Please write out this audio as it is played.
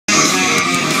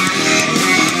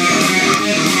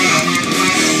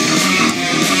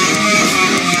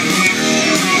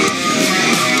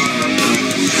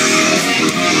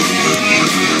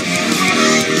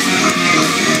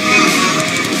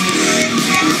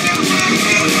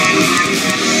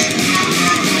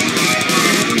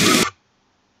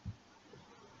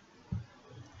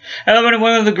Hello and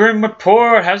welcome to the Grim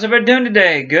Report. How's everybody doing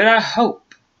today? Good, I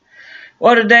hope.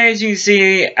 Well, today, as you can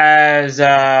see, as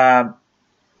it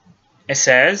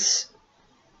says,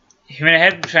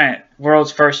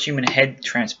 world's first human head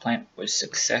transplant was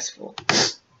successful.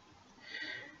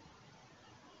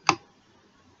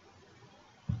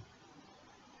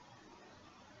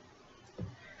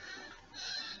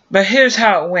 But here's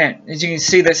how it went. As you can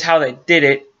see, that's how they did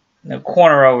it. In the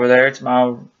corner over there, it's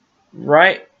my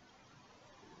right.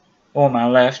 Or my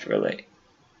left, really.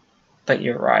 But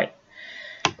you're right.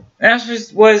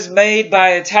 This was made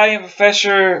by Italian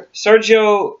professor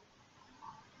Sergio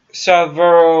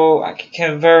Savero. I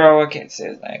can't say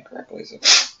his name correctly. So.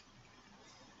 It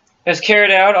was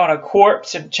carried out on a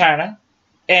corpse in China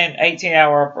in an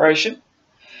 18-hour operation.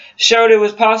 Showed it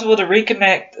was possible to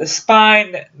reconnect the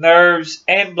spine, nerves,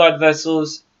 and blood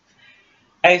vessels.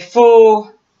 A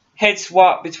full head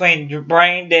swap between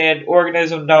brain-dead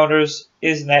organism donors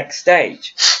is next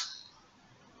stage.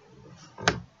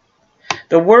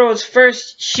 The world's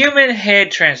first human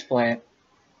head transplant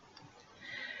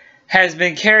has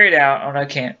been carried out on a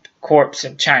corpse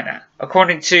in China,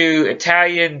 according to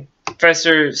Italian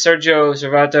professor Sergio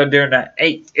Servato during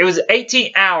it was an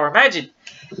 18-hour. Imagine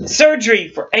surgery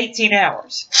for 18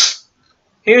 hours.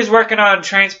 He was working on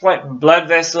transplanting blood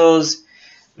vessels,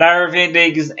 nerve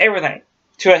endings, everything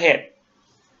to a head,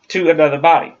 to another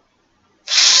body.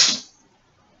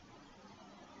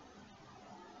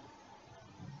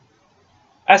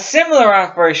 A similar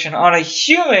operation on a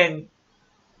human,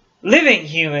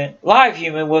 live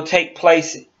human will take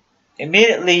place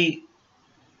immediately.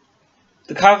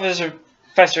 The controversial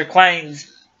professor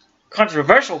claims.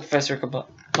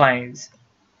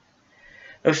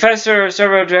 The professor,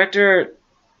 several director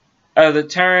of the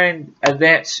Turin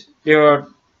Advanced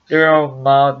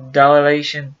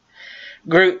Neuromodulation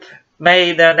Group,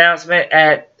 made the announcement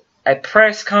at a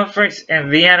press conference in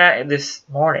Vienna this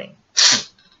morning.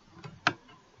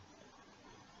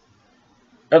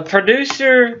 The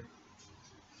procedure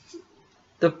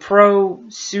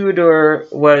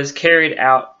was carried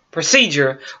out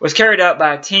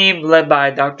by a team led by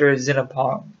Dr.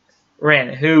 Zinapong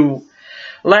Ren, who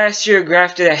last year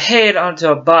grafted a head onto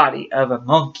a body of a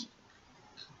monkey.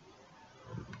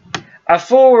 A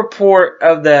full report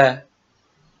of the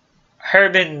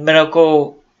Harbin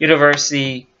Medical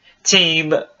University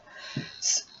team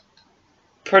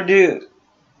procedure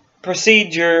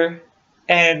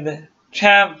and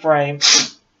time frame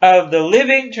of the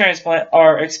living transplant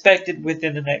are expected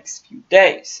within the next few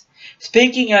days.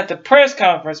 Speaking at the press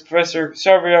conference, Professor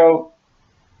Sergio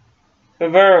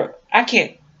Savero, I'm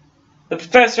just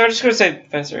going to say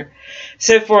professor,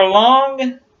 said for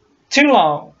too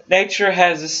long, nature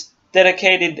has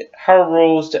dedicated her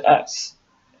rules to us.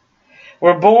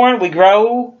 We're born, we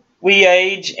grow, we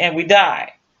age, and we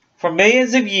die. For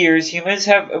millions of years, humans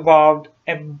have evolved,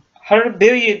 and 100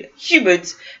 billion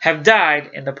humans have died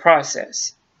in the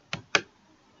process.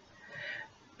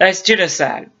 That's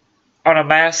genocide on a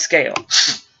mass scale.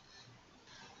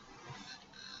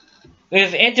 We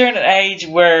have entered an age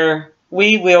where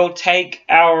we will take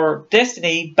our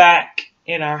destiny back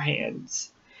in our hands.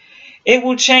 It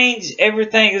will change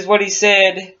everything, is what he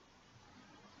said,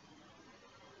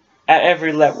 at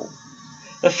every level.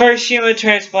 The first human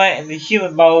transplant in the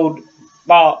human mode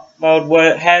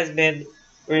has been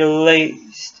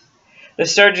released. The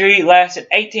surgery lasted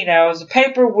 18 hours. The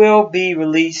paper will be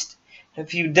released in a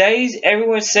few days.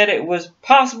 Everyone said it was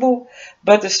possible,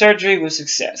 but the surgery was a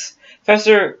success.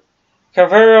 Professor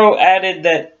Carvero added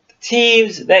that the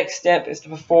team's next step is to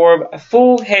perform a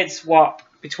full head swap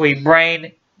between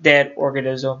brain-dead organ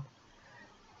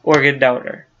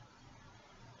donor.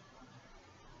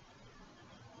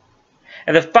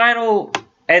 And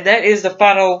that is the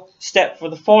final step for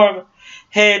the form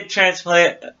head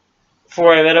transplant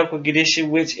for a medical condition,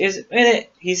 which is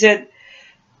he said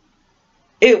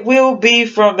it will be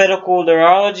from medical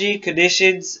neurology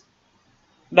conditions,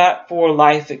 not for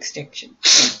life extinction.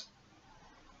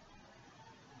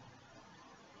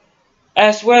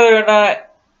 As whether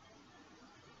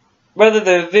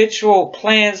the eventual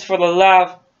plans for the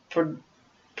live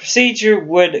procedure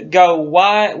would go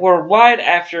wide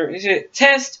after a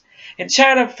test in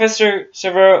China, Professor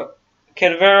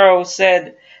Carvero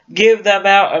said, "Give the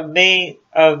amount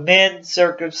of men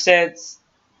circumstance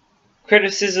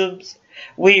criticisms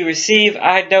we receive,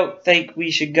 I don't think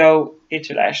we should go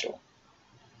international."